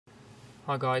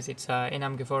Hi guys, it's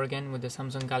Inam Ghaffar again with the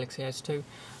Samsung Galaxy S2.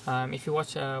 If you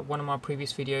watch one of my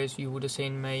previous videos, you would have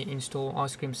seen me install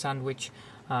Ice Cream Sandwich,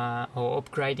 or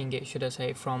upgrading it, should I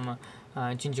say, from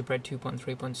Gingerbread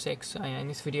 2.3.6. In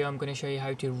this video I'm going to show you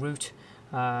how to root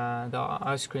the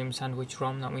Ice Cream Sandwich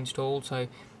ROM that we installed. So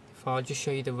if I'll just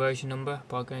show you the version number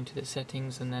by going to the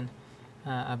settings and then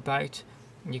about,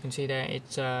 you can see there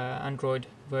it's Android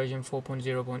version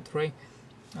 4.0.3.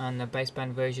 and the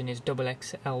baseband version is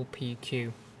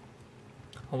XXLPQ.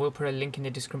 I will put a link in the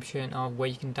description of where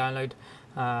you can download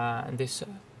this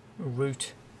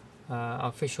root,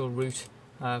 official root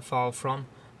file from,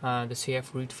 the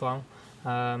CFRoot file.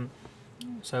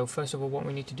 So first of all, what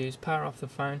we need to do is power off the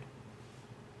phone.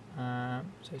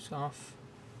 So it's off.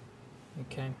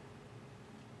 Okay.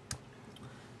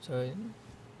 So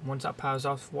once that powers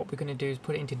off, what we're going to do is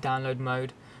put it into download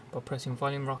mode by pressing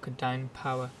volume rocker down,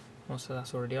 power. Also,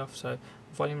 that's already off, so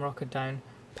volume rocker down,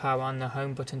 power and the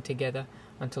home button together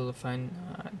until the phone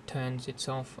turns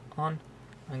itself on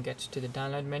and gets to the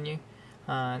download menu,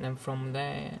 and then from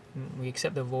there we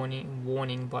accept the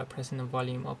warning by pressing the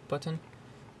volume up button.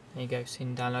 There you go, it's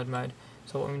in download mode.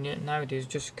 So what we need now do is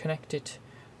just connect it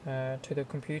to the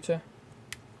computer,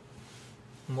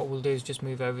 and what we'll do is just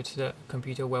move over to the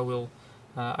computer where we'll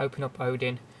open up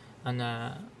Odin and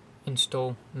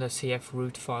install the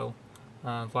CFRoot file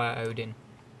via Odin.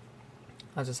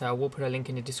 As I say, I will put a link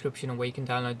in the description of where you can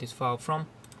download this file from.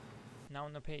 Now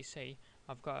on the PC,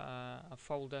 I've got a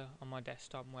folder on my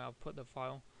desktop where I've put the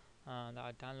file that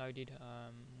I downloaded,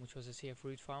 which was a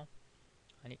CFRoot file,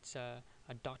 and it's a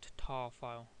 .tar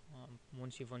file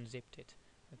once you've unzipped it.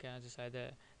 Okay, as I say,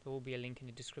 there will be a link in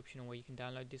the description of where you can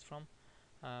download this from.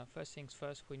 First things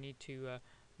first, we need to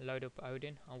load up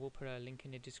Odin. I will put a link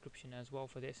in the description as well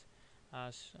for this,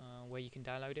 as where you can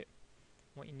download it.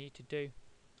 What you need to do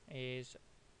is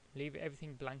leave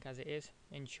everything blank as it is.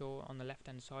 Ensure on the left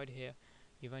hand side here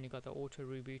you've only got the auto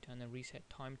reboot and the reset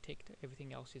time ticked.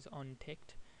 Everything else is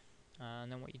unticked. And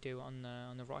then what you do on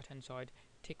the right hand side,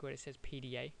 tick where it says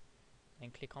PDA,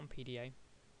 then click on PDA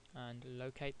and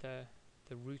locate the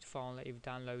root file that you've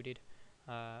downloaded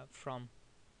from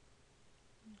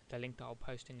the link that I'll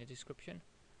post in the description.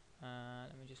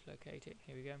 Let me just locate it.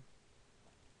 Here we go.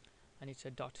 And it's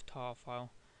a .tar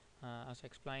file, as I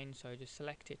explained. So just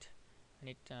select it,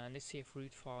 and this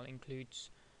CFRoot file includes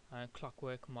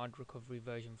Clockwork Mod Recovery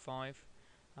version 5.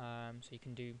 So you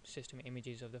can do system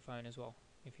images of the phone as well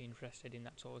if you're interested in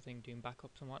that sort of thing, doing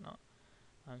backups and whatnot.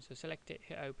 So select it,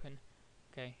 hit open.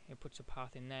 Okay, it puts a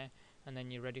path in there, and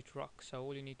then you're ready to rock. So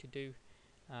all you need to do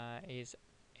is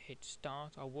hit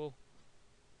start. I will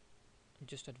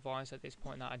just advise at this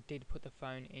point that I did put the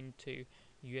phone into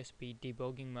USB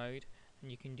debugging mode,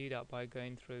 and you can do that by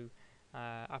going through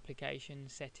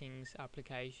applications, settings,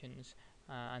 applications,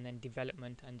 and then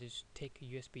development, and just tick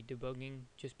USB debugging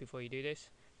just before you do this.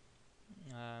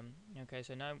 Okay,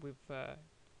 so now we've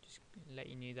just let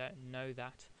you know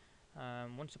that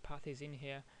once the path is in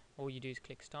here, all you do is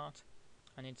click start,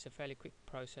 and it's a fairly quick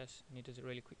process, and it does it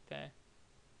really quick there.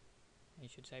 You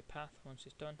should say path once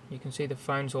it's done. You can see the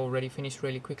phone's already finished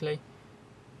really quickly.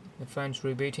 The phone's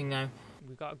rebooting now.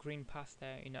 We've got a green path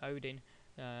there in Odin,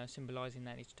 symbolizing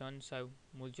that it's done. So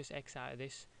we'll just X out of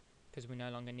this because we no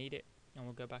longer need it, and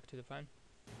we'll go back to the phone.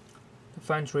 The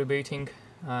phone's rebooting.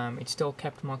 It's still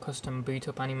kept my custom boot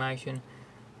up animation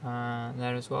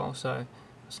there as well, so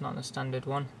that's not the standard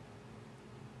one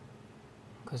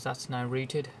because that's now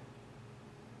rooted.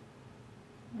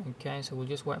 Okay, so we'll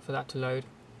just wait for that to load,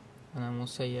 and then we'll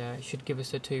see. It should give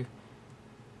us the two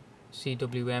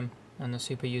CWM and the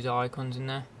super user icons in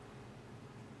there,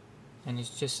 and it's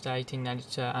just stating that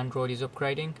it's Android is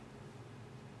upgrading,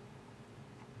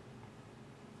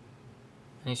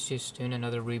 and it's just doing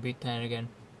another reboot there again.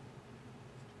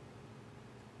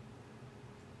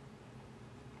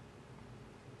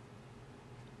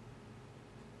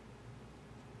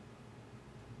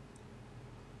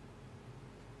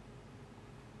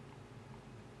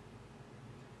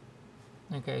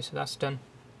 Okay, so that's done.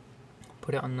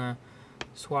 Put it on the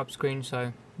swipe screen,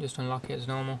 so just unlock it as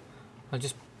normal. I'll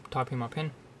just type in my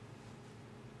PIN.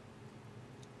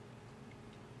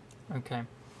 Okay,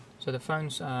 so the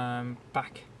phone's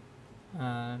back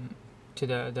to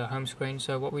the home screen.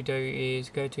 So what we do is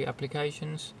go to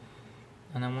applications,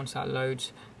 and then once that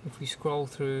loads, if we scroll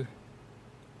through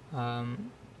the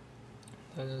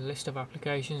list of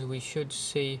applications, we should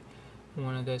see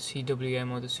one of the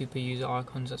CWM or the super user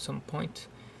icons at some point.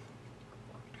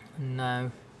 And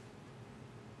now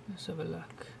let's have a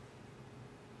look.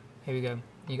 Here we go.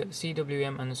 You got the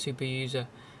CWM and the super user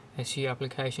SU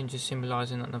application, just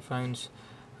symbolizing that the phone's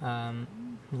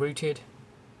rooted.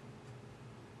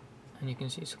 and you can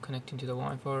see it's connecting to the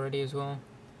Wi-Fi already as well.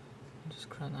 Just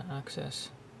grant that access.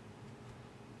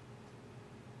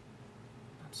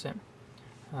 That's it.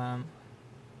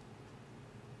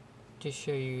 Just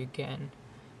show you again,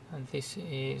 and this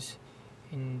is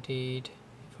indeed,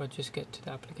 if I just get to the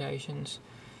applications,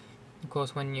 of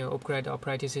course when you upgrade the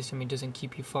operating system it doesn't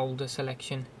keep your folder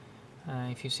selection.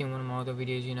 If you've seen one of my other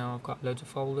videos, you know I've got loads of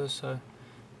folders, so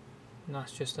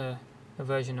that's just the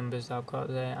version numbers that I've got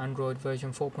there. Android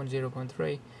version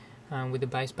 4.0.3 with the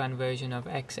baseband version of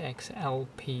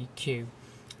XXLPQ,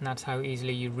 and that's how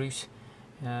easily you root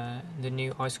the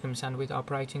new ice cream sandwich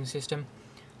operating system.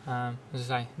 As I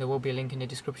say, there will be a link in the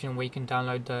description where you can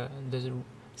download the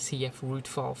CFRoot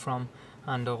file from,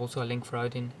 and also a link for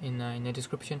it in the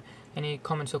description. Any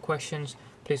comments or questions,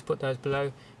 please put those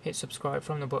below. Hit subscribe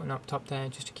from the button up top there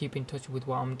just to keep in touch with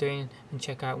what I'm doing and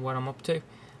check out what I'm up to.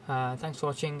 Thanks for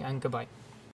watching, and goodbye.